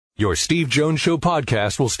Your Steve Jones Show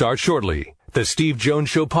podcast will start shortly. The Steve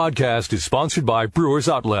Jones Show podcast is sponsored by Brewers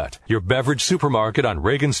Outlet, your beverage supermarket on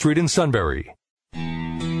Reagan Street in Sunbury.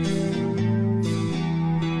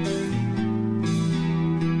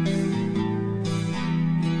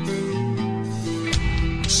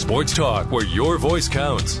 Sports talk where your voice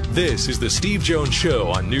counts. This is the Steve Jones Show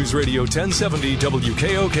on News Radio 1070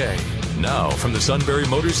 WKOK. Now from the Sunbury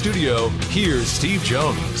Motors Studio, here's Steve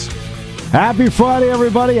Jones. Happy Friday,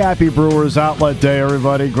 everybody. Happy Brewers Outlet Day,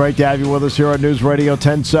 everybody. Great to have you with us here on News Radio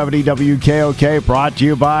 1070 WKOK, brought to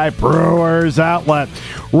you by Brewers Outlet.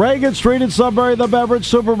 Reagan Street in Sunbury, the beverage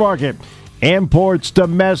supermarket. Imports,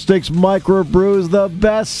 domestics, microbrews, the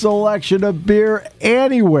best selection of beer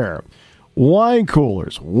anywhere. Wine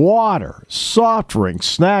coolers, water, soft drinks,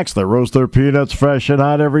 snacks that roast their peanuts fresh and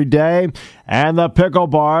hot every day, and the pickle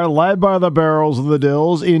bar led by the Barrels and the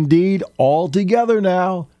Dills. Indeed, all together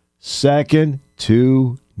now, second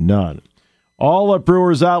to none. All at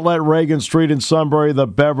Brewers Outlet, Reagan Street in Sunbury, the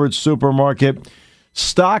beverage supermarket.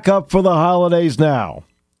 Stock up for the holidays now.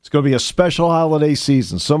 It's going to be a special holiday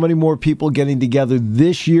season. So many more people getting together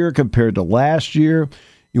this year compared to last year.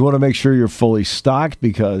 You want to make sure you're fully stocked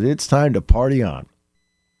because it's time to party on.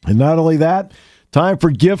 And not only that, time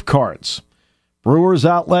for gift cards. Brewers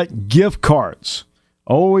Outlet gift cards.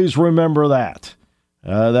 Always remember that.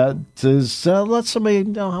 That is, let somebody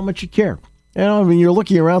know how much you care. You know, I mean, you're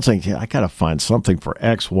looking around saying, yeah, I got to find something for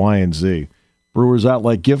X, Y, and Z. Brewers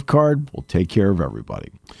Outlet gift card will take care of everybody.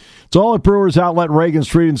 It's all at Brewers Outlet, Reagan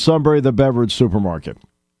Street in Sunbury, the beverage supermarket.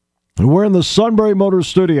 And we're in the Sunbury Motors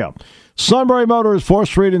studio. Sunbury Motors, 4th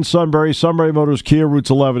Street in Sunbury. Sunbury Motors, Kia, routes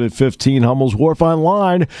 11 and 15. Hummel's Wharf,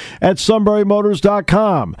 online at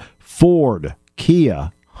sunburymotors.com. Ford,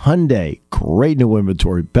 Kia, Hyundai, great new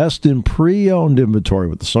inventory. Best in pre-owned inventory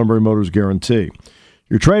with the Sunbury Motors guarantee.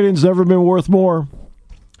 Your trade-in's never been worth more.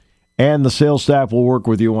 And the sales staff will work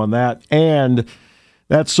with you on that. And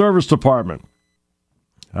that service department.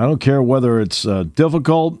 I don't care whether it's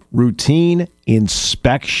difficult, routine,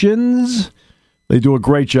 inspections. They do a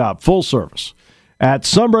great job. Full service. At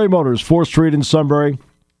Sunbury Motors, 4th Street in Sunbury.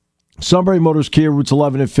 Sunbury Motors, Kia, routes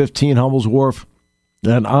 11 and 15, Hummel's Wharf.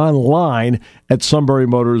 And online at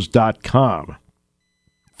sunburymotors.com.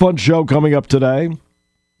 Fun show coming up today.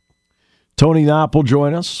 Tony Knopp will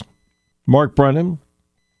join us. Mark Brennan.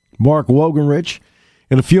 Mark Wogenrich.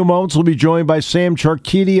 In a few moments, we'll be joined by Sam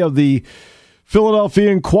Charkidi of the Philadelphia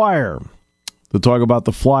Inquirer to talk about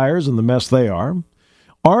the Flyers and the mess they are.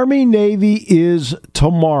 Army-Navy is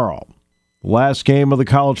tomorrow. Last game of the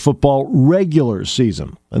college football regular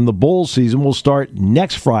season. And the bowl season will start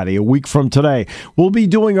next Friday, a week from today. We'll be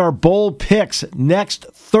doing our bowl picks next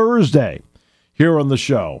Thursday here on the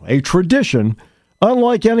show. A tradition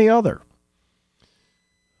unlike any other.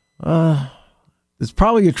 It's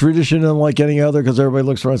probably a tradition unlike any other because everybody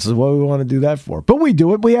looks around and says, what do we want to do that for? But we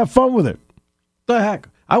do it. We have fun with it. The heck?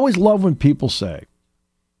 I always love when people say,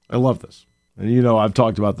 I love this. And you know, I've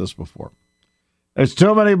talked about this before. There's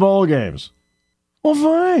too many bowl games. Well,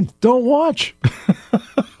 fine. Don't watch.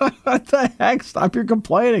 What the heck? Stop your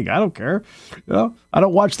complaining. I don't care. You know, I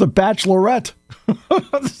don't watch The Bachelorette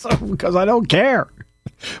because I don't care.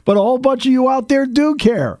 But a whole bunch of you out there do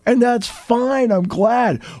care, and that's fine. I'm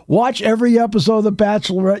glad. Watch every episode of The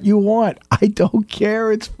Bachelorette you want. I don't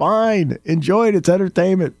care. It's fine. Enjoy it. It's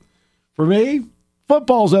entertainment. For me,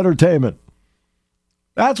 football's entertainment.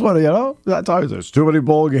 That's what, you know, that's always there's too many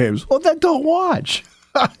bowl games. Well, then don't watch.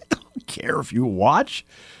 I don't care if you watch.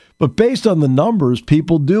 But based on the numbers,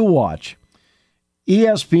 people do watch.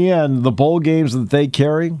 ESPN, the bowl games that they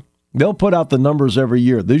carry, they'll put out the numbers every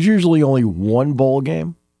year. There's usually only one bowl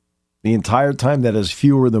game the entire time that has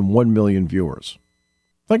fewer than 1 million viewers.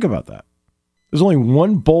 Think about that. There's only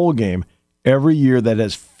one bowl game every year that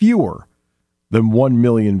has fewer than 1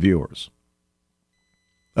 million viewers.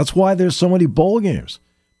 That's why there's so many bowl games.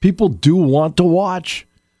 People do want to watch.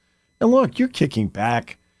 And look, you're kicking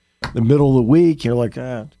back in the middle of the week. You're like,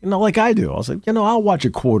 like I do. I'll say, I'll watch a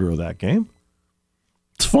quarter of that game.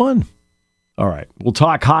 It's fun. All right, we'll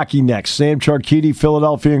talk hockey next. Sam Charkidi,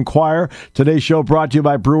 Philadelphia Inquirer. Today's show brought to you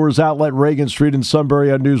by Brewers Outlet, Reagan Street in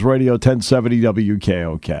Sunbury on News Radio 1070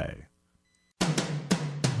 WKOK.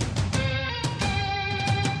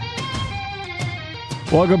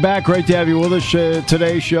 Welcome back. Great to have you with us.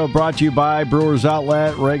 Today's show brought to you by Brewers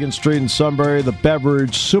Outlet, Reagan Street in Sunbury, the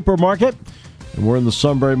beverage supermarket. And we're in the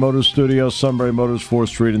Sunbury Motors studio, Sunbury Motors, 4th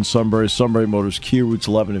Street in Sunbury, Sunbury Motors, Kia, routes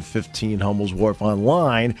 11 and 15, Hummel's Wharf,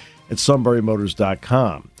 online at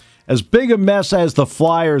sunburymotors.com. As big a mess as the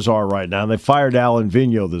Flyers are right now, and they fired Alan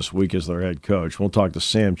Vigneault this week as their head coach. We'll talk to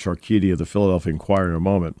Sam Charkidi of the Philadelphia Inquirer in a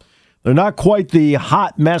moment. They're not quite the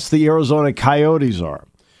hot mess the Arizona Coyotes are.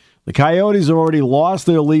 The Coyotes have already lost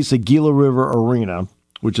their lease at Gila River Arena,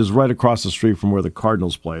 which is right across the street from where the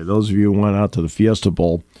Cardinals play. Those of you who went out to the Fiesta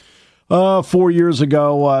Bowl 4 years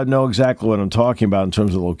ago know exactly what I'm talking about in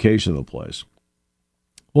terms of the location of the place.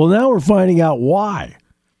 Well, now we're finding out why.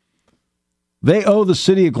 They owe the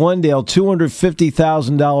city of Glendale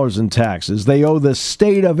 $250,000 in taxes. They owe the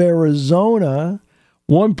state of Arizona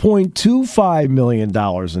 $1.25 million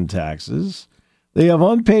in taxes. They have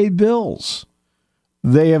unpaid bills.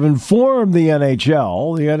 They have informed the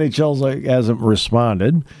NHL. The NHL hasn't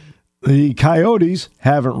responded. The Coyotes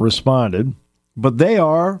haven't responded. But they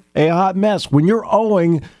are a hot mess. When you're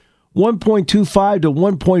owing $1.25 to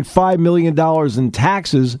 $1.5 million in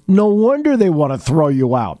taxes, no wonder they want to throw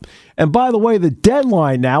you out. And by the way, the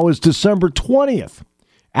deadline now is December 20th.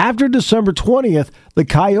 After December 20th, the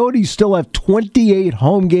Coyotes still have 28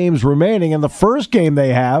 home games remaining, and the first game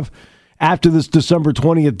they have after this December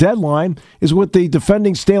 20th deadline is with the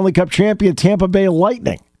defending Stanley Cup champion Tampa Bay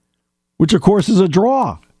Lightning, which, of course, is a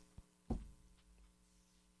draw.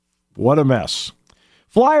 What a mess.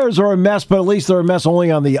 Flyers are a mess, but at least they're a mess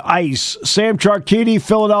only on the ice. Sam Charkidi,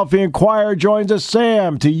 Philadelphia Inquirer, joins us.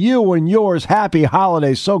 Sam, to you and yours, happy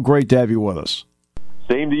holidays. So great to have you with us.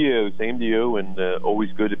 Same to you, and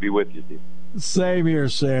always good to be with you, Steve. Same here,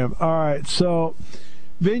 Sam. All right, so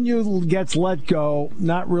Vigneault gets let go.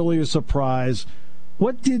 Not really a surprise.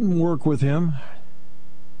 What didn't work with him?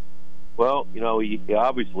 Well, he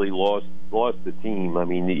obviously lost the team. I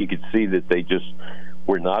mean, you could see that they just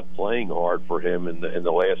were not playing hard for him in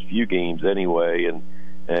the last few games anyway,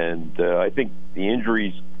 and I think the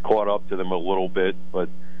injuries caught up to them a little bit, but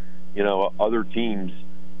other teams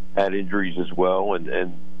had injuries as well, and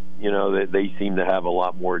they seem to have a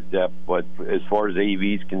lot more depth. But as far as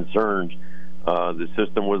AV's concerned, the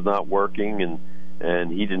system was not working,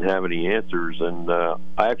 and he didn't have any answers. And I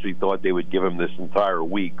actually thought they would give him this entire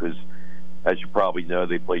week because, as you probably know,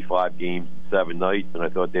 they play 5 games in 7 nights, and I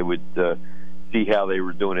thought they would see how they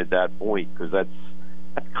were doing at that point, because that's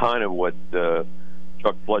kind of what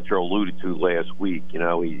Chuck Fletcher alluded to last week.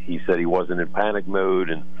 He said he wasn't in panic mode,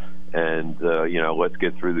 and let's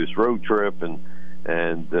get through this road trip, but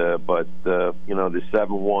the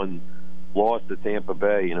 7-1 loss to Tampa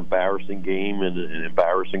Bay, an embarrassing game and an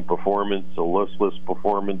embarrassing performance, a listless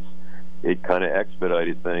performance. It kind of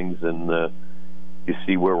expedited things, and you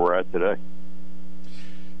see where we're at today.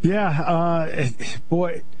 Yeah,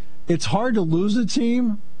 boy, it's hard to lose a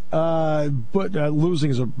team, but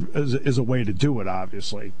losing is a way to do it,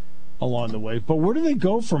 obviously, along the way. But where do they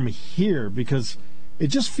go from here? Because it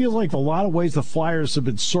just feels like a lot of ways the Flyers have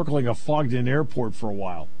been circling a fogged-in airport for a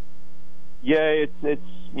while. Yeah,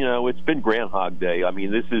 it's been Groundhog Day. I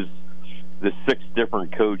mean, this is the 6th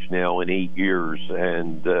different coach now in 8 years,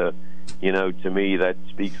 and to me that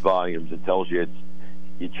speaks volumes. It tells you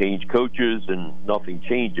you change coaches and nothing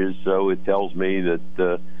changes, so it tells me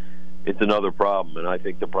that it's another problem. And I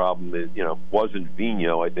think the problem is, wasn't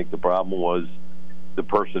Vigneault. I think the problem was the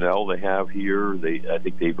personnel they have here. I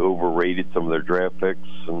think they've overrated some of their draft picks,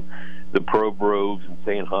 and the Provorovs and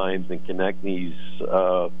Sanheims and Konechny's,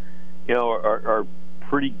 are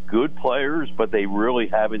pretty good players, but they really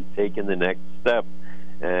haven't taken the next step.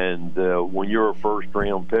 And when you're a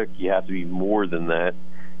first-round pick, you have to be more than that.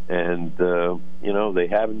 And they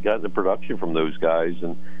haven't gotten the production from those guys,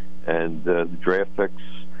 and the draft picks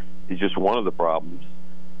is just one of the problems.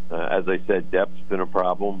 As I said, depth's been a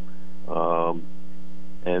problem.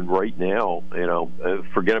 And right now,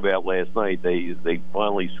 forget about last night. They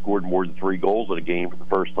finally scored more than 3 goals in a game for the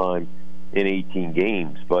first time in 18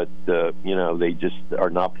 games. But they just are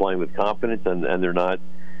not playing with confidence, and they're not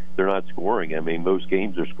scoring. I mean, most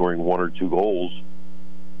games they're scoring 1 or 2 goals,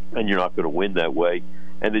 and you're not going to win that way.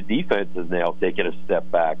 And the defense has now taken a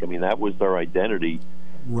step back. I mean, that was their identity.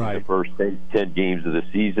 Right. In the first 10 games of the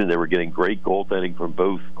season, they were getting great goaltending from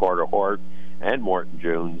both Carter Hart and Martin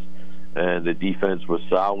Jones, and the defense was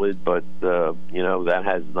solid. But that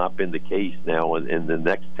has not been the case now in the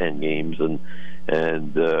next 10 games,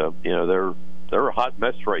 and they're a hot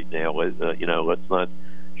mess right now. Let's not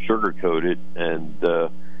sugarcoat it. And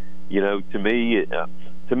to me,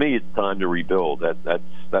 it's time to rebuild.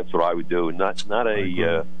 That's what I would do. Not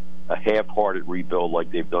a half-hearted rebuild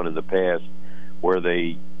like they've done in the past, where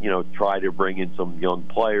they, try to bring in some young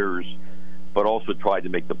players, but also try to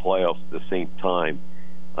make the playoffs at the same time.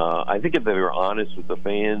 I think if they were honest with the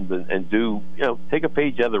fans and do, take a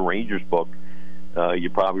page out of the Rangers book. You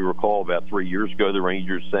probably recall about 3 years ago, the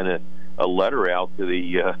Rangers sent a letter out to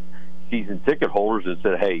the season ticket holders and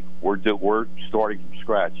said, "Hey, we're starting from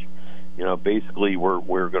scratch. Basically,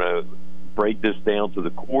 we're going to break this down to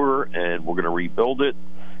the core, and we're going to rebuild it,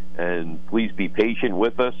 and please be patient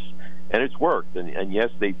with us. And it's worked. And yes,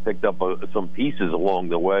 they picked up some pieces along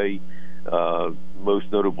the way,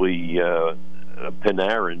 most notably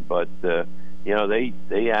Panarin. But,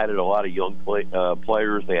 they added a lot of young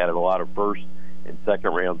players. They added a lot of first and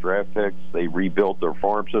second-round draft picks. They rebuilt their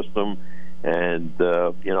farm system. And,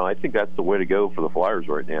 I think that's the way to go for the Flyers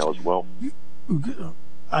right now as well.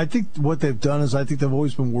 I think what they've done is I think they've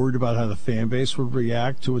always been worried about how the fan base would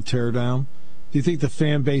react to a teardown. Do you think the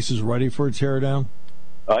fan base is ready for a teardown?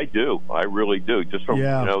 I do. I really do. Just from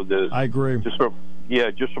I agree. Just from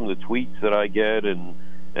the tweets that I get and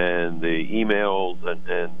the emails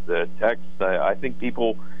and the texts, I think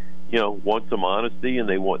people, want some honesty, and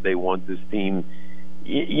they want this team.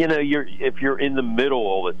 If you're in the middle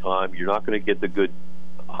all the time, you're not going to get the good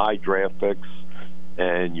high draft picks,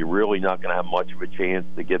 and you're really not going to have much of a chance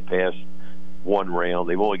to get past one round.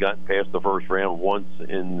 They've only gotten past the first round once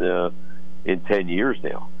in 10 years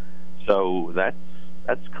now, so that's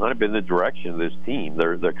kind of been the direction of this team.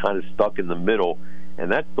 They're kind of stuck in the middle,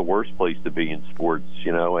 and that's the worst place to be in sports.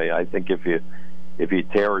 I think if you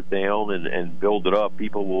tear it down and build it up,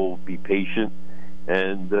 people will be patient,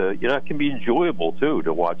 and it can be enjoyable too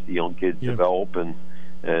to watch the young kids develop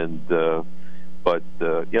but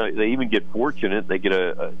they even get fortunate. They get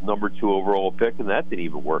a number 2 overall pick, and that didn't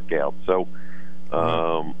even work out. So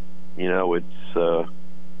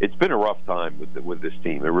it's been a rough time with this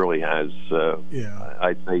team. It really has.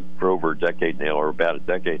 I'd say for over a decade now, or about a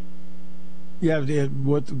decade. Yeah,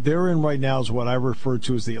 what they're in right now is what I refer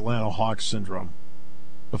to as the Atlanta Hawks syndrome.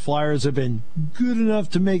 The Flyers have been good enough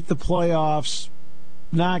to make the playoffs,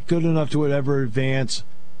 not good enough to ever advance,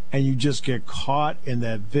 and you just get caught in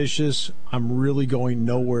that vicious, I'm really going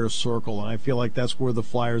nowhere circle. And I feel like that's where the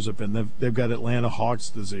Flyers have been. They've got Atlanta Hawks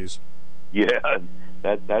disease. Yeah,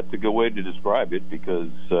 that's a good way to describe it, because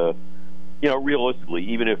realistically,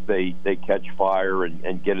 even if they catch fire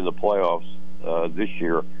and get in the playoffs this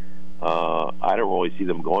year, I don't really see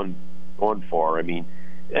them going far. I mean,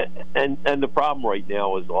 and the problem right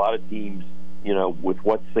now is a lot of teams, with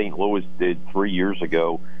what St. Louis did 3 years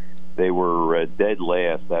ago, they were dead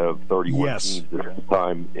last out of 31 teams at the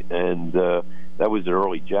time, and that was in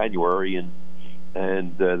early January, and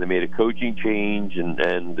they made a coaching change,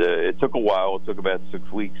 and it took a while. It took about 6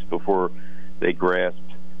 weeks before they grasped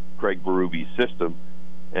Craig Berube's system,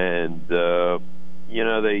 and they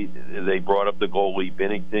brought up the goalie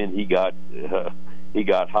Binnington. He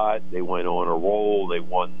got hot. They went on a roll. They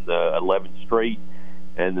won 11 straight,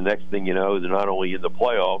 and the next thing you know, they're not only in the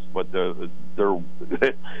playoffs, but they're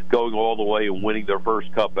going all the way and winning their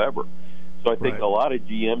first cup ever. So I think a lot of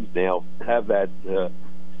GMs now have that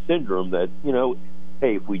syndrome that,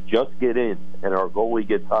 hey, if we just get in and our goalie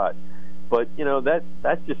gets hot. But,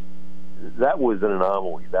 that was an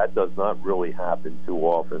anomaly. That does not really happen too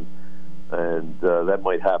often. And that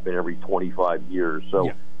might happen every 25 years.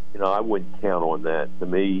 So, I wouldn't count on that. To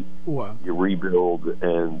me, you rebuild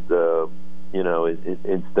and,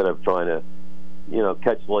 instead of trying to,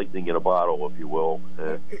 catch lightning in a bottle, if you will.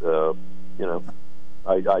 And,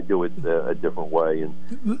 I do it a different way and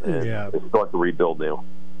start to rebuild now.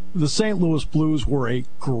 The St. Louis Blues were a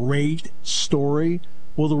great story.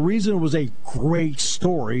 Well, the reason it was a great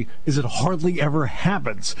story is it hardly ever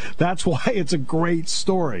happens. That's why it's a great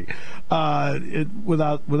story,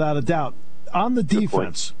 without a doubt. On the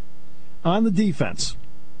defense,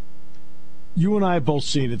 you and I have both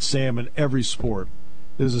seen it, Sam, in every sport.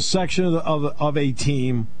 There's a section of a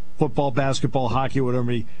team, football, basketball, hockey,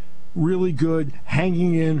 whatever, really good,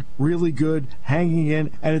 hanging in, really good, hanging in,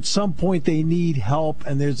 and at some point they need help,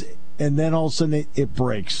 and then all of a sudden it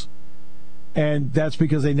breaks. And that's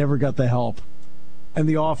because they never got the help. And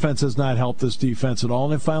the offense has not helped this defense at all,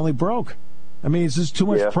 and it finally broke. I mean, it's just too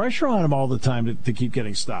much pressure on them all the time to keep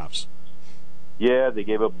getting stops. Yeah, they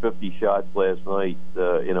gave up 50 shots last night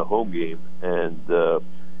in a home game, and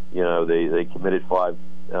they committed five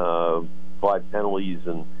penalties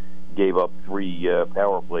and gave up 3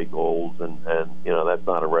 power play goals, and that's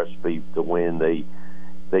not a recipe to win. They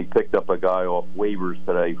picked up a guy off waivers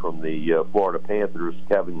today from the Florida Panthers,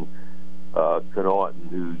 Kevin Connaughton,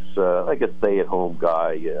 who's like a stay-at-home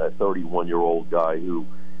guy, a 31-year-old guy who,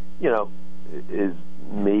 is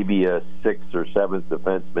maybe a 6th or 7th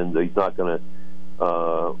defenseman. He's not going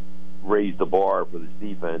to raise the bar for this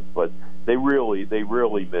defense, but they really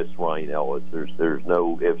miss Ryan Ellis. There's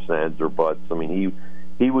no ifs, ands, or buts. I mean,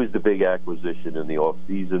 he was the big acquisition in the off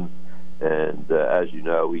season, and as you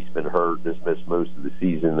know, he's been hurt, dismissed most of the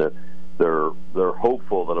season. They're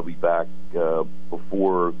hopeful that he'll be back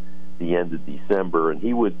before the end of December, and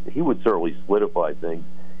he would certainly solidify things.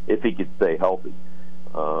 if he could stay healthy.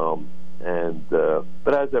 But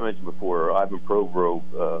as I mentioned before, Ivan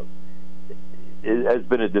Provorov has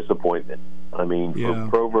been a disappointment. I mean,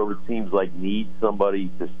 Provorov, it seems like, needs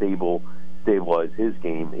somebody to stabilize his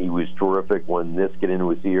game. He was terrific when Niskanen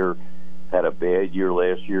was here, had a bad year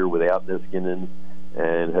last year without Niskanen,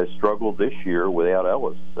 and has struggled this year without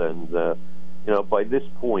Ellis. And, by this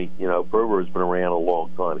point, Provorov's been around a long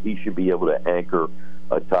time. He should be able to anchor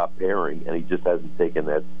a top pairing, and he just hasn't taken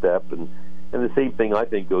that step. And the same thing, I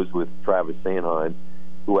think, goes with Travis Sanheim,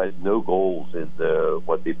 who has no goals in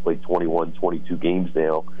they've played 21, 22 games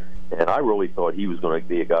now. And I really thought he was going to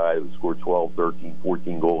be a guy who scored 12, 13,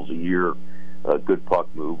 14 goals a year, a good puck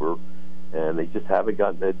mover. And they just haven't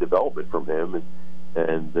gotten that development from him.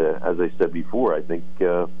 And as I said before, I think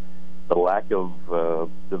the lack of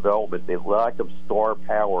development, the lack of star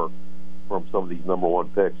power from some of these number one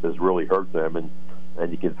picks has really hurt them.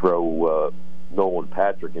 And you can throw Nolan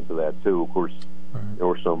Patrick into that, too. Of course, there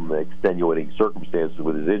were some extenuating circumstances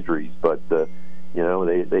with his injuries, but, they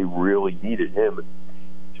really needed him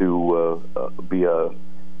to be a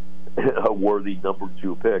worthy number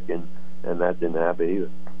 2 pick, and that didn't happen either.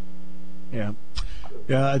 Yeah.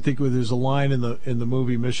 I think there's a line in the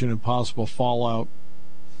movie Mission Impossible Fallout,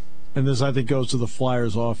 and this, I think, goes to the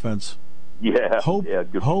Flyers' offense. Yeah.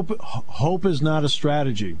 Hope is not a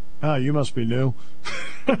strategy. Oh, you must be new.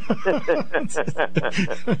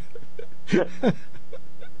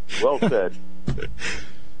 Well said.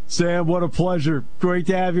 Sam, what a pleasure. Great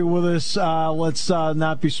to have you with us. Let's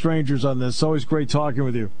not be strangers on this. It's always great talking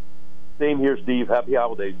with you. Same here, Steve. Happy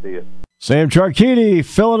holidays to you. Sam Charchini,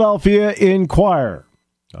 Philadelphia Inquirer.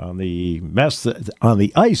 On the mess on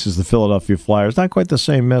the ice is the Philadelphia Flyers. Not quite the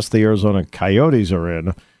same mess the Arizona Coyotes are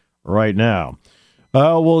in right now.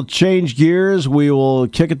 We'll change gears. We will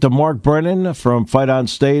kick it to Mark Brennan from Fight On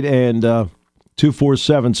State and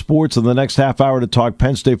 247 Sports in the next half hour to talk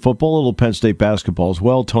Penn State football, a little Penn State basketball as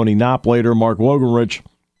well. Tony Knopp later, Mark Wogenrich,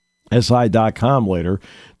 SI.com later.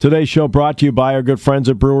 Today's show brought to you by our good friends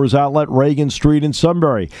at Brewers Outlet, Reagan Street in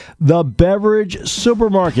Sunbury, the beverage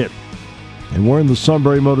supermarket. And we're in the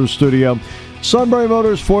Sunbury Motors studio. Sunbury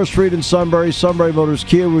Motors, 4th Street in Sunbury. Sunbury Motors,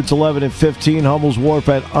 Kia routes 11 and 15. Hummel's Wharf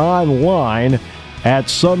at online at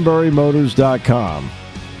sunburymotors.com.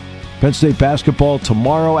 Penn State basketball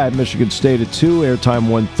tomorrow at Michigan State at 2, airtime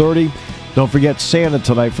 1:30. Don't forget Santa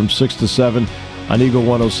tonight from 6 to 7 on Eagle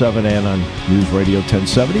 107 and on News Radio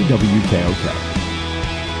 1070 WKOK.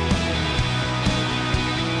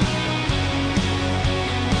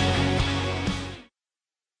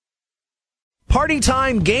 Party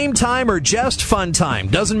time, game time, or just fun time.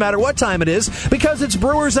 Doesn't matter what time it is, because it's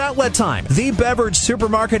Brewers Outlet time. The beverage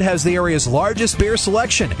supermarket has the area's largest beer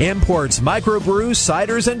selection, imports, microbrews,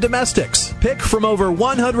 ciders, and domestics. Pick from over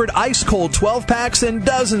 100 ice-cold 12-packs and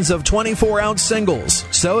dozens of 24-ounce singles.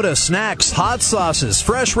 Soda, snacks, hot sauces,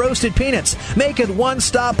 fresh roasted peanuts. Make it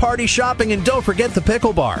one-stop party shopping, and don't forget the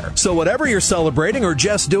pickle bar. So whatever you're celebrating or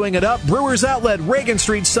just doing it up, Brewers Outlet, Reagan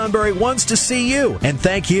Street, Sunbury wants to see you. And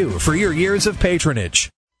thank you for your years of patronage.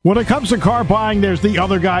 When it comes to car buying, there's the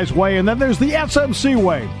other guy's way, and then there's the SMC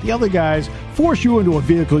way. The other guys force you into a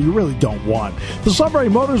vehicle you really don't want. The Sunbury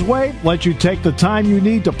Motors way lets you take the time you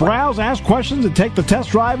need to browse, ask questions, and take the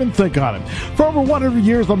test drive and think on it. For over 100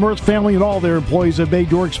 years, the Mertz family and all their employees have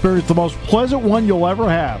made your experience the most pleasant one you'll ever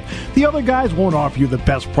have. The other guys won't offer you the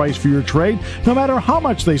best price for your trade, no matter how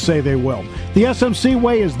much they say they will. The SMC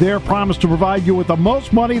way is their promise to provide you with the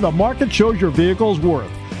most money the market shows your vehicle is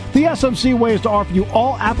worth. The SMC way is to offer you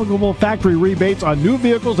all applicable factory rebates on new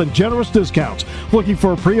vehicles and generous discounts. Looking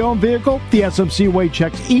for a pre-owned vehicle? The SMC way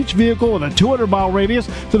checks each vehicle in a 200-mile radius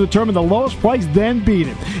to determine the lowest price, then beat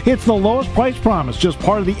it. It's the lowest price promise, just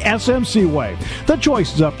part of the SMC way. The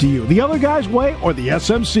choice is up to you, the other guy's way or the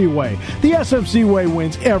SMC way. The SMC way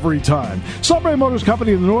wins every time. Sunbury Motors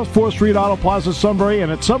Company in the North 4th Street Auto Plaza, Sunbury,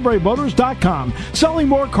 and at sunburymotors.com. Selling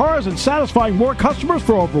more cars and satisfying more customers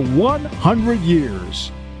for over 100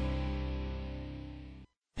 years.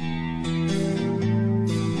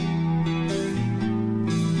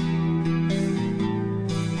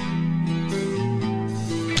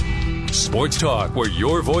 Sports talk where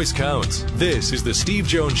your voice counts. This is the Steve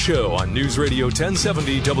Jones Show on News Radio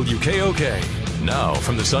 1070 WKOK. Now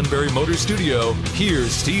from the Sunbury Motors Studio,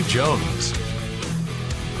 here's Steve Jones.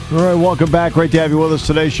 All right, welcome back. Great to have you with us.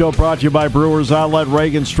 Today's show brought to you by Brewers Outlet,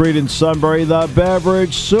 Reagan Street in Sunbury, the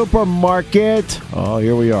beverage supermarket. Oh,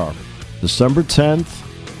 here we are. December 10th.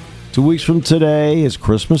 2 weeks from today is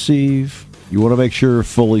Christmas Eve. You want to make sure you're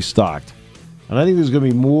fully stocked. And I think there's going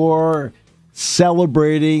to be more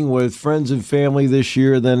celebrating with friends and family this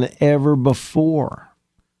year than ever before.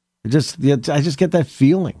 I just get that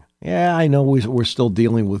feeling. Yeah, I know we're still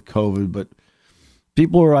dealing with COVID, but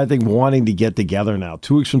people are, I think, wanting to get together now.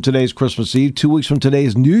 2 weeks from today is Christmas Eve. 2 weeks from today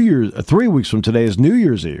is New Year's. 3 weeks from today is New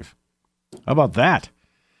Year's Eve. How about that?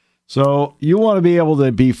 So you want to be able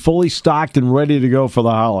to be fully stocked and ready to go for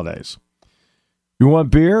the holidays. You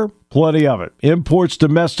want beer? Plenty of it. Imports,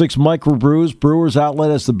 domestics, microbrews. Brewers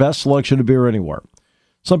Outlet has the best selection of beer anywhere.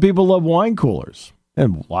 Some people love wine coolers.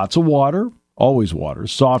 And lots of water. Always water.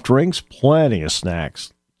 Soft drinks. Plenty of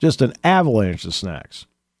snacks. Just an avalanche of snacks.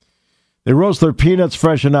 They roast their peanuts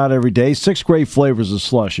fresh and out every day. 6 great flavors of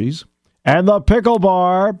slushies. And the Pickle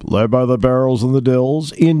Bar, led by the Barrels and the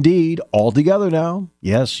Dills. Indeed, all together now.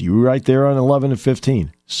 Yes, you right there on 11 and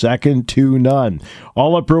 15. Second to none.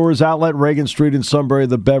 All at Brewers Outlet, Reagan Street in Sunbury,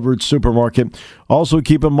 the Beverage Supermarket. Also,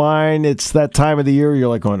 keep in mind, it's that time of the year you're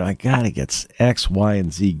like going, I got to get X, Y,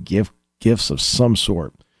 and Z gifts of some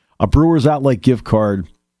sort. A Brewers Outlet gift card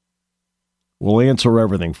will answer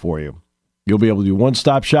everything for you. You'll be able to do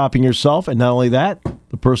one-stop shopping yourself, and not only that,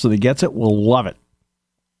 the person that gets it will love it.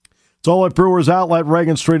 It's all at Brewers Outlet,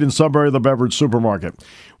 Reagan Street in Sunbury, the Beverage Supermarket.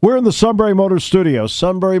 We're in the Sunbury Motors studio.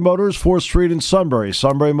 Sunbury Motors, 4th Street in Sunbury.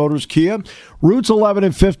 Sunbury Motors Kia, routes 11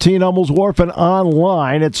 and 15, Hummels Wharf, and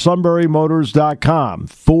online at sunburymotors.com.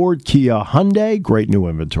 Ford, Kia, Hyundai, great new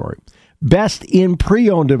inventory. Best in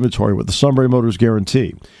pre-owned inventory with the Sunbury Motors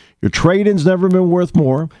guarantee. Your trade-in's never been worth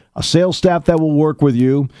more, a sales staff that will work with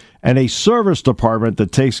you, and a service department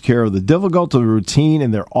that takes care of the difficult and the routine,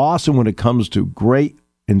 and they're awesome when it comes to great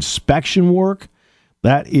inspection work.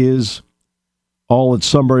 That is all at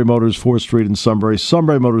Sunbury Motors, 4th Street in Sunbury.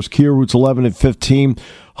 Sunbury Motors Kia, routes 11 and 15.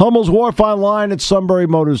 Hummels Wharf online at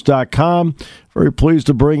sunburymotors.com. Very pleased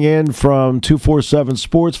to bring in from 247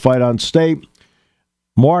 Sports, Fight on State,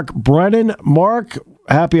 Mark Brennan. Mark,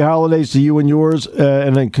 happy holidays to you and yours.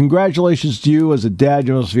 And then congratulations to you as a dad.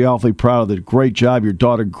 You must be awfully proud of the great job your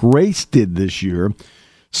daughter Grace did this year,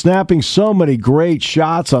 snapping so many great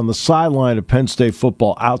shots on the sideline of Penn State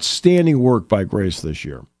football. Outstanding work by Grace this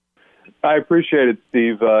year. I appreciate it,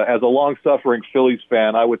 Steve. As a long-suffering Phillies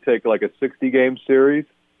fan, I would take like a 60-game series.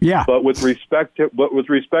 Yeah. But with respect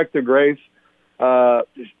to Grace, our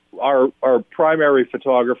primary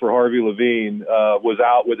photographer, Harvey Levine, was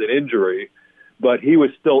out with an injury, but he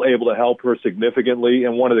was still able to help her significantly.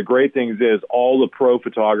 And one of the great things is all the pro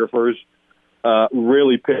photographers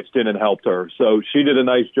really pitched in and helped her. So she did a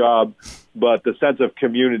nice job, but the sense of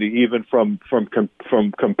community, even from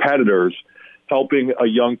competitors, helping a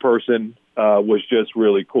young person was just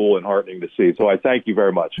really cool and heartening to see. So I thank you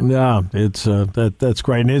very much. Yeah, it's that's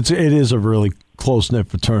great. And it is a really close-knit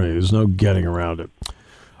fraternity. There's no getting around it.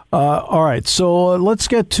 All right, so let's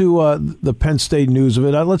get to the Penn State news of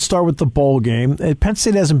it. Let's start with the bowl game. Penn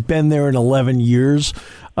State hasn't been there in 11 years.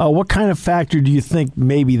 What kind of factor do you think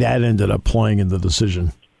maybe that ended up playing in the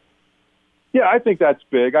decision? Yeah, I think that's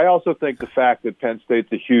big. I also think the fact that Penn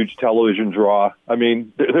State's a huge television draw. I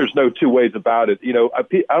mean, there's no two ways about it. You know, I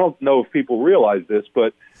don't know if people realize this,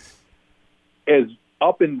 but as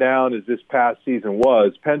up and down as this past season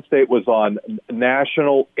was, Penn State was on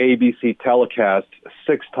national ABC telecast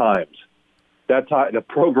 6 times. That's a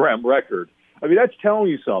program record. I mean, that's telling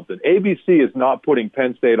you something. ABC is not putting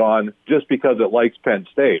Penn State on just because it likes Penn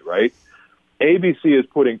State, right? ABC is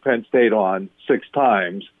putting Penn State on 6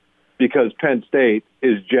 times because Penn State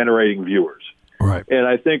is generating viewers. Right. And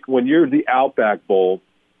I think when you're the Outback Bowl,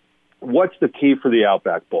 what's the key for the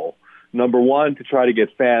Outback Bowl? Number one, to try to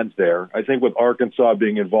get fans there. I think with Arkansas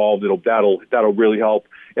being involved, that'll really help.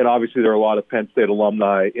 And obviously, there are a lot of Penn State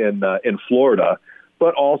alumni in Florida,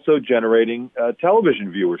 but also generating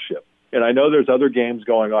television viewership. And I know there's other games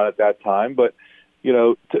going on at that time, but you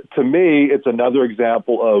know, to me, it's another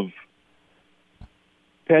example of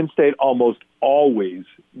Penn State almost always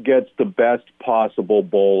gets the best possible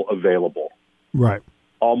bowl available. Right.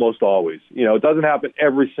 Almost always. You know, it doesn't happen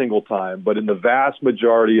every single time, but in the vast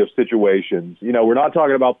majority of situations, you know, we're not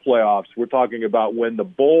talking about playoffs. We're talking about when the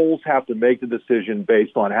bowls have to make the decision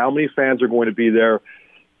based on how many fans are going to be there,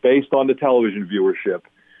 based on the television viewership.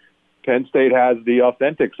 Penn State has the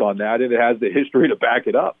authentics on that, and it has the history to back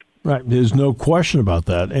it up. Right. There's no question about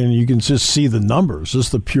that. And you can just see the numbers,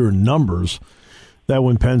 just the pure numbers, that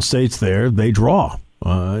when Penn State's there, they draw.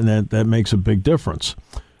 And that makes a big difference.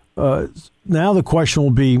 Now the question will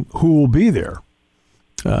be who will be there.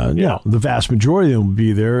 You know, the vast majority of them will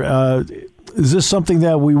be there. Is this something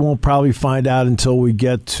that we won't probably find out until we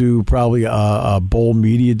get to probably a bowl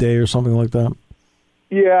media day or something like that?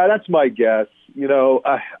 Yeah, that's my guess. You know,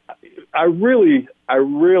 I really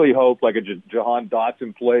hope like a Jahan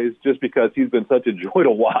Dotson plays, just because he's been such a joy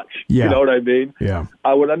to watch. Yeah. You know what I mean? Yeah.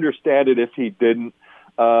 I would understand it if he didn't.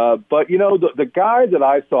 But, the guy that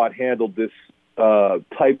I thought handled this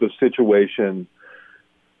type of situation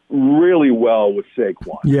really well was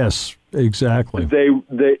Saquon. Yes, exactly.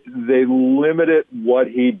 They limited what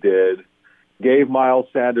he did, gave Miles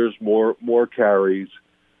Sanders more carries,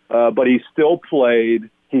 but he still played.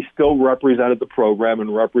 He still represented the program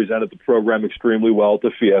and represented the program extremely well at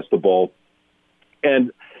the Fiesta Bowl.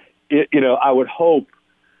 And, I would hope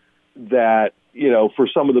that, for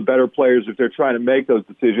some of the better players, if they're trying to make those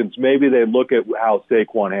decisions, maybe they look at how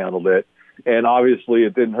Saquon handled it. And obviously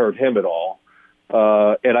it didn't hurt him at all.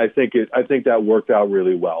 And I think that worked out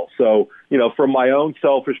really well. So, from my own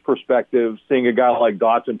selfish perspective, seeing a guy like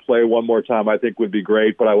Dotson play one more time, I think would be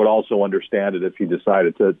great, but I would also understand it if he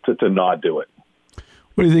decided to not do it.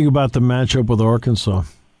 What do you think about the matchup with Arkansas?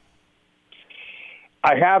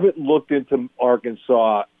 I haven't looked into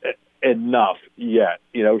Arkansas enough yet.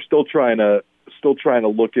 Still trying to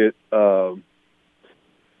look at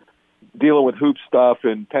dealing with hoop stuff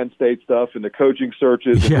and Penn State stuff and the coaching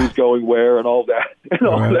searches and who's going where and all that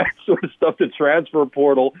that sort of stuff, the transfer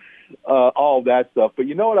portal, all of that stuff. But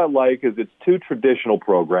you know what I like is it's two traditional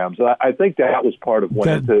programs. And I think that was part of what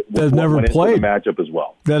went into the matchup as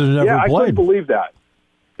well. That has never played. I couldn't believe that.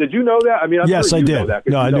 Did you know that? I mean, I'm yes, sure I you did. know that.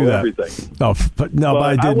 No, I knew that. Everything. But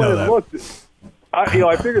I did know that.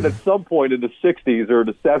 I figured at some point in the 60s or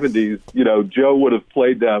the 70s, Joe would have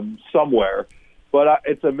played them somewhere. But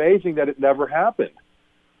it's amazing that it never happened.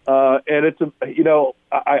 And it's,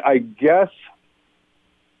 I guess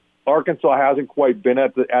Arkansas hasn't quite been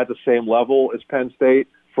at the same level as Penn State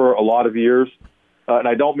for a lot of years. And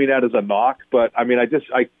I don't mean that as a knock, but I mean,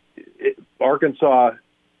 Arkansas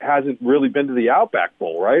hasn't really been to the Outback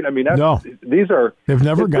Bowl, right? I mean, they've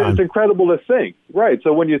never gone. It's incredible to think, right?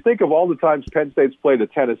 So when you think of all the times Penn State's played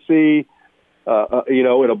at Tennessee,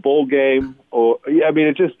 in a bowl game,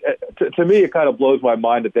 it just to me it kind of blows my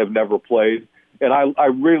mind that they've never played, and I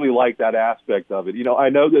really like that aspect of it. I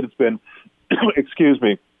know that it's been, excuse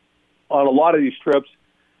me, on a lot of these trips,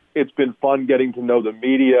 it's been fun getting to know the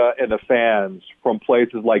media and the fans from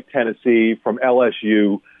places like Tennessee, from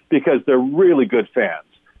LSU, because they're really good fans.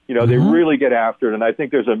 They really get after it, and I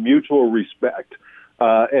think there's a mutual respect.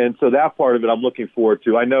 And so that part of it I'm looking forward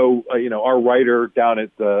to. I know, our writer down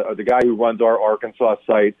at the guy who runs our Arkansas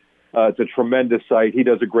site, it's a tremendous site. He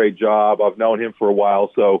does a great job. I've known him for a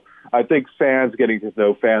while. So I think fans getting to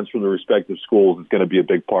know fans from the respective schools is going to be a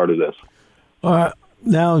big part of this.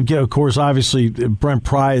 Now, of course, obviously, Brent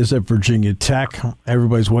Pry is at Virginia Tech.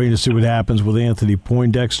 Everybody's waiting to see what happens with Anthony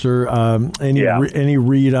Poindexter. Any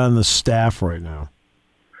read on the staff right now?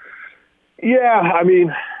 Yeah, I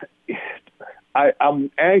mean, I'm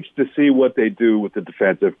anxious to see what they do with the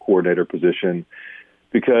defensive coordinator position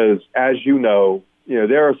because, as you know,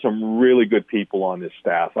 there are some really good people on this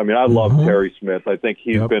staff. I mean, I love Terry Smith. I think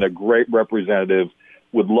he's been a great representative.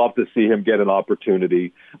 Would love to see him get an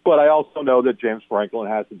opportunity. But I also know that James Franklin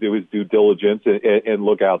has to do his due diligence and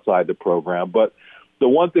look outside the program. But the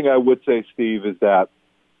one thing I would say, Steve, is that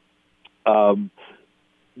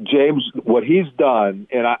James, what he's done,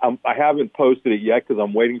 and I haven't posted it yet because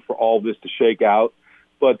I'm waiting for all this to shake out,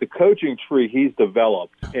 but the coaching tree he's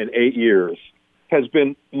developed in 8 years has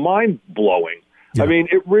been mind-blowing. Yeah. I mean,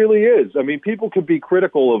 it really is. I mean, people could be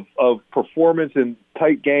critical of performance in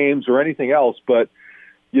tight games or anything else, but,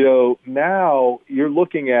 now you're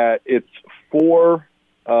looking at it's 4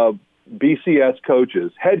 BCS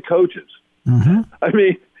coaches, head coaches. Mm-hmm. I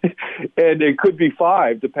mean, and it could be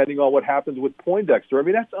 5, depending on what happens with Poindexter. I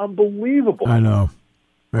mean, that's unbelievable. I know.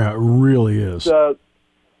 Yeah, it really is.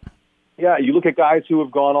 You look at guys who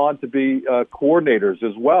have gone on to be coordinators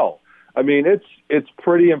as well. I mean, it's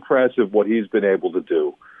pretty impressive what he's been able to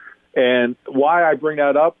do. And why I bring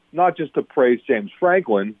that up, not just to praise James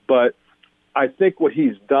Franklin, but I think what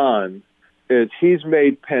he's done is he's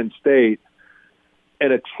made Penn State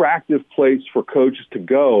an attractive place for coaches to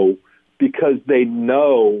go because they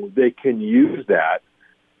know they can use that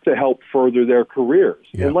to help further their careers.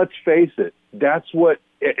 Yeah. And let's face it, that's what,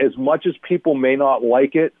 as much as people may not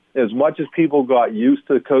like it, as much as people got used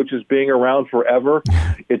to coaches being around forever,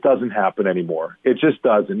 it doesn't happen anymore. It just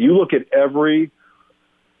doesn't. You look at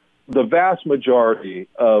the vast majority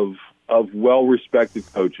of well-respected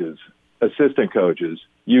coaches, assistant coaches,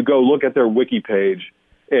 you go look at their wiki page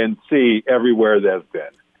and see everywhere they've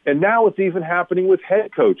been. And now it's even happening with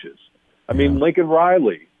head coaches. I mean, Lincoln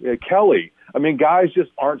Riley, Kelly. I mean, guys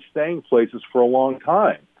just aren't staying places for a long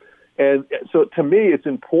time. And so to me, it's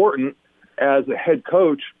important as a head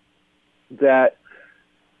coach that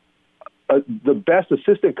the best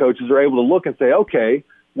assistant coaches are able to look and say, okay,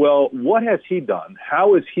 well, what has he done?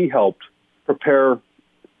 How has he helped prepare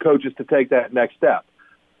coaches to take that next step?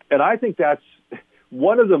 And I think that's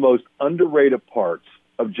one of the most underrated parts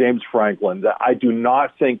of James Franklin that I do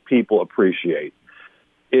not think people appreciate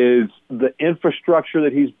is the infrastructure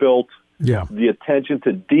that he's built, the attention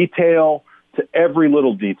to detail, to every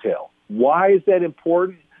little detail. Why is that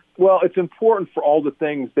important? Well, it's important for all the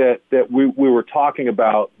things that we were talking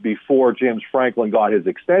about before James Franklin got his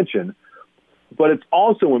extension, but it's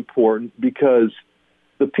also important because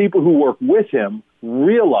the people who work with him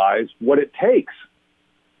realize what it takes.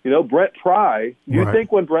 Brent Pry, you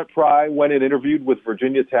think when Brent Pry went and interviewed with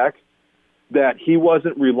Virginia Tech that he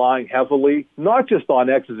wasn't relying heavily, not just on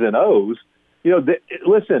X's and O's.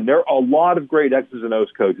 Listen, there are a lot of great X's and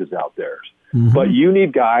O's coaches out there. Mm-hmm. But you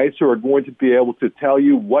need guys who are going to be able to tell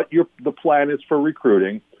you what the plan is for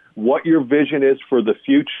recruiting, what your vision is for the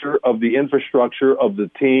future of the infrastructure of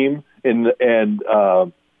the team and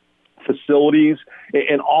facilities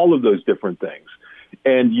and all of those different things.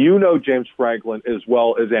 And James Franklin as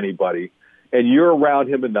well as anybody, and you're around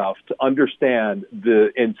him enough to understand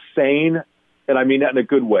the insane, and I mean that in a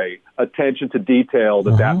good way, attention to detail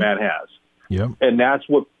that man has. Yep. And that's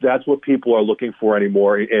what people are looking for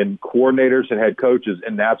anymore in coordinators and head coaches,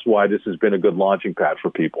 and that's why this has been a good launching pad for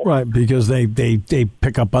people. Right, because they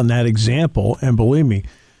pick up on that example, and believe me,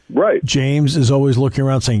 right. James is always looking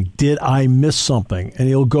around saying, did I miss something? And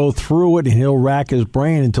he'll go through it and he'll rack his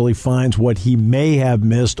brain until he finds what he may have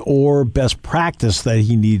missed or best practice that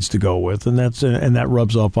he needs to go with, and that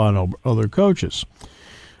rubs off on other coaches.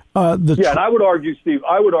 And I would argue, Steve,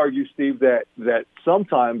 that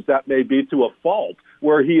sometimes that may be to a fault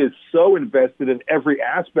where he is so invested in every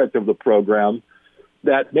aspect of the program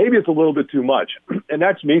that maybe it's a little bit too much. And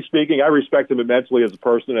that's me speaking. I respect him immensely as a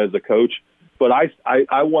person, as a coach. But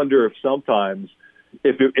I wonder if sometimes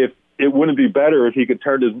if it wouldn't be better if he could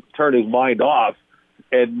turn his mind off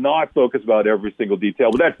and not focus about every single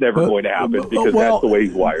detail. But that's never going to happen because that's the way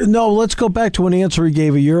he's wired. No, let's go back to an answer he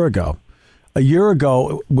gave a year ago. A year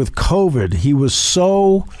ago with COVID, he was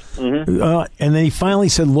so, and then he finally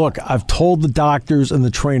said, look, I've told the doctors and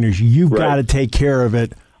the trainers, you've got to take care of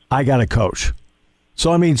it. I got to coach.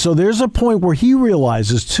 So, so there's a point where he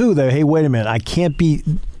realizes, too, that, hey, wait a minute, I can't be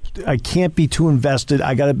too invested.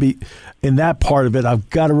 I got to be in that part of it. I've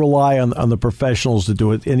got to rely on the professionals to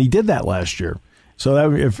do it. And he did that last year.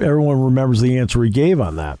 So if everyone remembers the answer he gave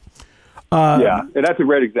on that. And that's a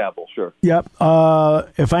great example, sure. Yep.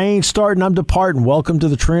 If I ain't starting, I'm departing. Welcome to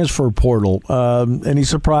the transfer portal. Any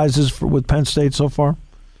surprises with Penn State so far?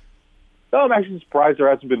 No, I'm actually surprised there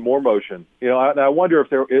hasn't been more motion. I wonder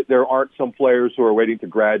if there aren't some players who are waiting to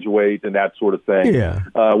graduate and that sort of thing,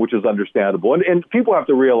 which is understandable. And people have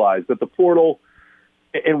to realize that the portal,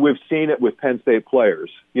 and we've seen it with Penn State players,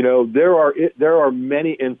 there are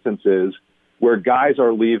many instances where guys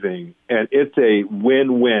are leaving, and it's a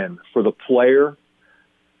win-win for the player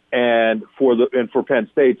and for Penn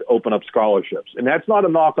State to open up scholarships. And that's not a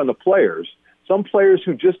knock on the players. Some players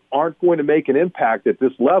who just aren't going to make an impact at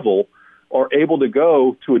this level are able to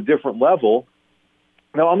go to a different level.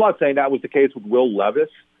 Now, I'm not saying that was the case with Will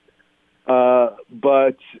Levis,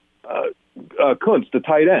 but Kuntz, the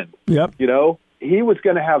tight end, he was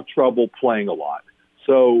going to have trouble playing a lot.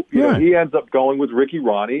 So he ends up going with Ricky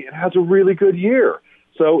Ronnie and has a really good year.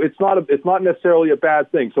 So it's not necessarily a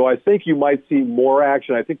bad thing. So I think you might see more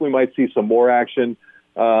action. I think we might see some more action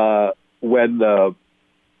when the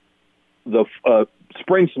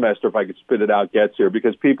spring semester, if I could spit it out, gets here.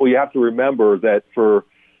 Because you have to remember that for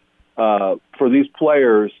these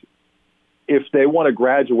players, if they want to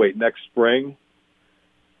graduate next spring,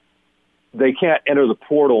 they can't enter the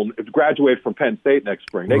portal. Graduate from Penn State next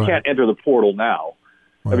spring, they can't enter the portal now.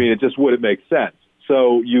 Right. It just wouldn't make sense.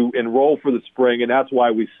 So you enroll for the spring, and that's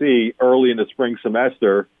why we see early in the spring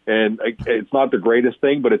semester, and it's not the greatest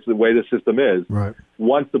thing, but it's the way the system is. Right.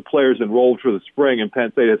 Once the players enrolled for the spring and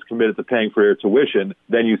Penn State has committed to paying for their tuition,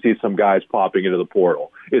 then you see some guys popping into the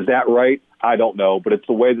portal. Is that right? I don't know, but it's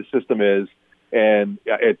the way the system is, and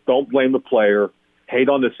don't blame the player. Hate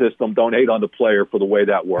on the system. Don't hate on the player for the way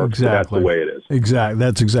that works. Exactly. That's the way it is. Exactly.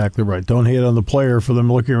 That's exactly right. Don't hate on the player for them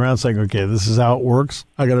looking around saying, okay, this is how it works.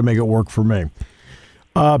 I got to make it work for me.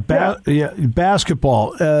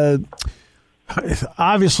 Basketball.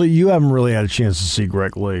 Obviously, you haven't really had a chance to see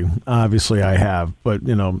Greg Lee. Obviously, I have. But,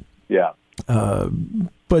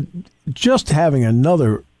 but just having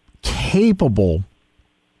another capable,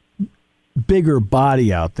 bigger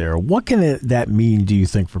body out there, what can that mean, do you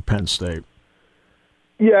think, for Penn State?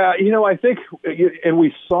 Yeah, I think, and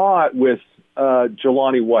we saw it with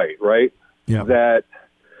Jelani White, right? Yeah. That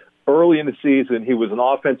early in the season, he was an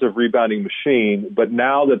offensive rebounding machine, but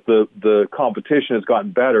now that the competition has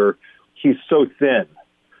gotten better, he's so thin.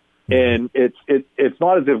 And it's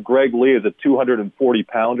not as if Greg Lee is a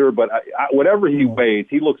 240-pounder, but whatever he weighs,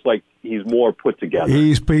 he looks like he's more put together.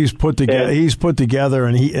 He's put together. And he's put together,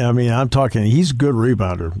 and I'm talking. He's a good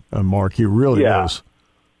rebounder, Mark. He really is.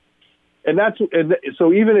 And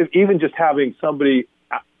so even just having somebody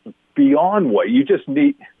beyond what you just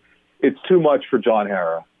need, it's too much for John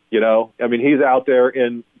Harrar. You know, I mean, he's out there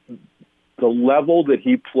in the level that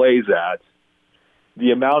he plays at.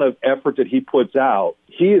 The amount of effort that he puts out,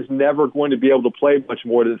 he is never going to be able to play much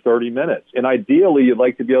more than 30 minutes. And ideally, you'd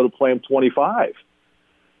like to be able to play him 25.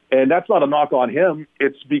 And that's not a knock on him.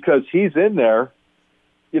 It's because he's in there,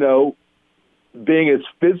 you know, being as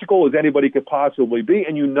physical as anybody could possibly be.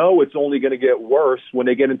 And you know it's only going to get worse when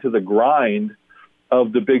they get into the grind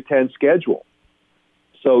of the Big Ten schedule.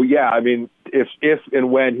 So, yeah, I mean, if and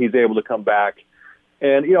when he's able to come back,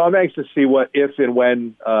 and, you know, I'm anxious to see what if and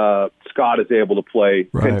when Scott is able to play.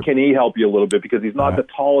 Right. Can he help you a little bit? Because he's not the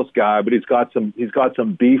tallest guy, but he's got some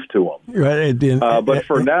beef to him. Right. But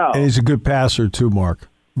for now, and he's a good passer too, Mark.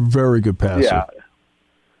 Very good passer. Yeah.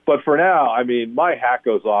 But for now, I mean, my hat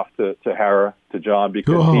goes off to Harrar, to John,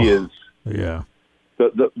 because he is. Yeah.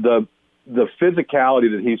 The physicality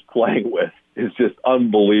that he's playing with is just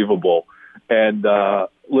unbelievable. And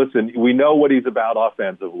listen, we know what he's about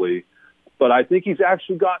offensively. But I think he's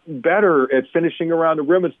actually gotten better at finishing around the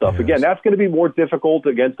rim and stuff. Yes. Again, that's going to be more difficult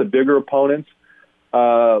against the bigger opponents.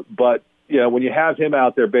 But, you know, when you have him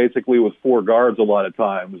out there basically with four guards a lot of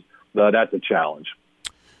times, that's a challenge.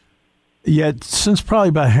 Yet, since probably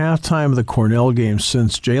about halftime of the Cornell game,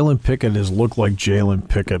 since Jalen Pickett has looked like Jalen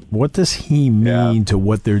Pickett, what does he mean to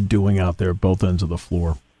what they're doing out there at both ends of the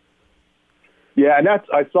floor? Yeah, and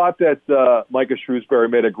I thought that Micah Shrewsbury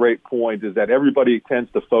made a great point, is that everybody tends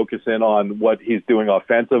to focus in on what he's doing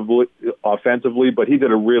offensively, but he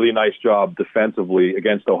did a really nice job defensively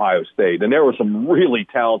against Ohio State. And there were some really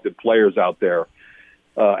talented players out there,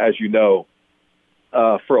 as you know,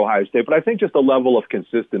 for Ohio State. But I think just a level of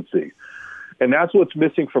consistency. And that's what's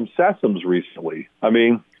missing from Sessoms recently. I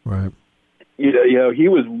mean, right. You know, he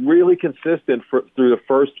was really consistent through the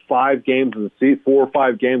first 5 games of the 4 or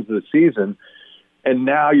 5 games of the season. And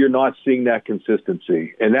now you're not seeing that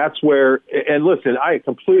consistency. And that's where, and listen, I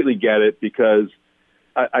completely get it, because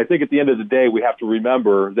I think at the end of the day, we have to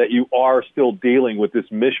remember that you are still dealing with this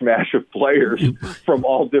mishmash of players from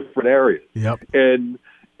all different areas. Yep. And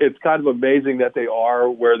it's kind of amazing that they are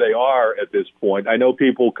where they are at this point. I know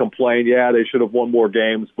people complain, they should have won more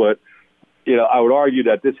games, but, you know, I would argue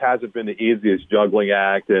that this hasn't been the easiest juggling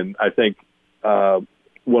act. And I think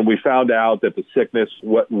when we found out that the sickness,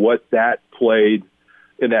 what that played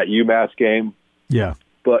in that UMass game. Yeah.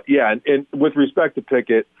 But, and with respect to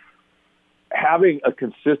Pickett, having a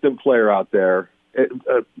consistent player out there,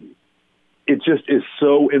 it just is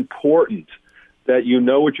so important that you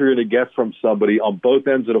know what you're going to get from somebody on both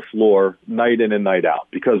ends of the floor night in and night out,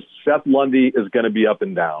 because Seth Lundy is going to be up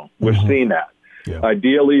and down. We've seen that. Yeah.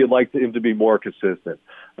 Ideally, you'd like him to be more consistent.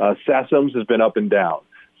 Sessoms has been up and down.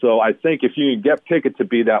 So I think if you can get Pickett to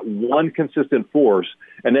be that one consistent force,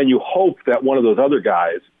 and then you hope that one of those other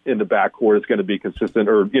guys in the backcourt is going to be consistent,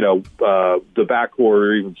 or, you know, the backcourt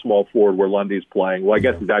or even small forward where Lundy's playing. Well, I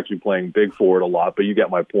guess he's actually playing big forward a lot, but you get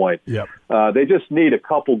my point. Yep. They just need a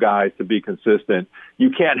couple guys to be consistent. You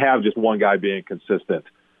can't have just one guy being consistent.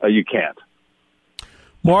 You can't.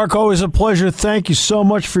 Mark, always a pleasure. Thank you so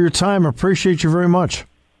much for your time. I appreciate you very much.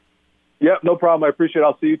 Yep, no problem. I appreciate it.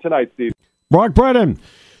 I'll see you tonight, Steve. Mark Brennan,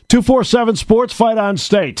 247 Sports Fight on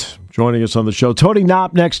State. Joining us on the show. Tony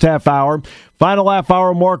Knopp next half hour. Final half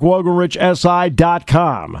hour, Mark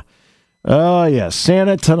WogenrichSI.com. Oh, yes,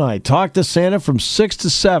 Santa tonight. Talk to Santa from 6 to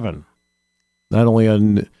 7. Not only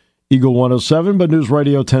on Eagle 107, but News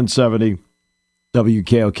Radio 1070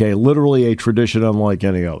 WKOK. Literally a tradition unlike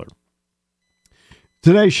any other.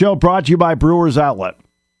 Today's show brought to you by Brewers Outlet.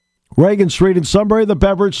 Reagan Street in Sunbury, the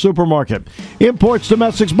beverage supermarket. Imports,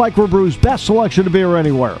 domestics, microbrews, best selection of beer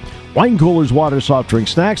anywhere. Wine coolers, water, soft drink,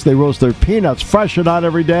 snacks. They roast their peanuts fresh and out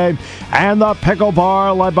every day. And the pickle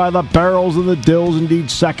bar, led by the barrels and the dills, indeed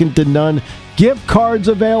second to none. Gift cards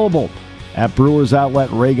available at Brewers Outlet,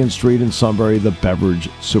 Reagan Street in Sunbury, the beverage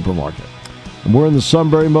supermarket. And we're in the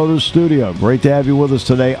Sunbury Motors studio. Great to have you with us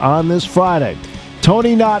today on this Friday.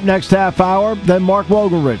 Tony Knopp next half hour, then Mark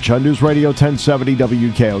Wogenrich on News Radio 1070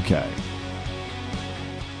 WKOK.